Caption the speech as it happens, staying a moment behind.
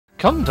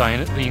Come dine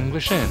at the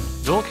English Inn,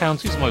 Door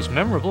County's most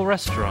memorable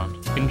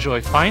restaurant.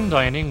 Enjoy fine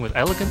dining with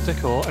elegant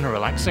decor and a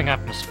relaxing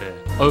atmosphere.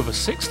 Over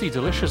 60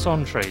 delicious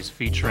entrees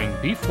featuring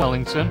beef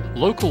Wellington,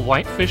 local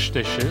whitefish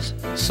dishes,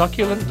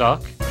 succulent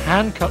duck,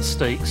 hand-cut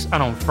steaks,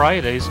 and on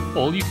Fridays,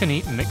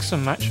 all-you-can-eat mix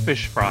and match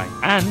fish fry.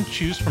 And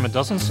choose from a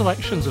dozen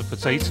selections of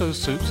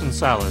potatoes, soups, and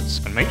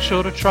salads. And make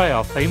sure to try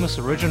our famous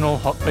original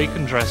hot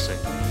bacon dressing.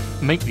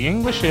 Make the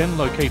English Inn,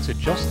 located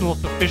just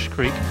north of Fish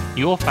Creek,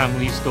 your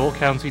family's Door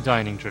County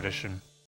dining tradition.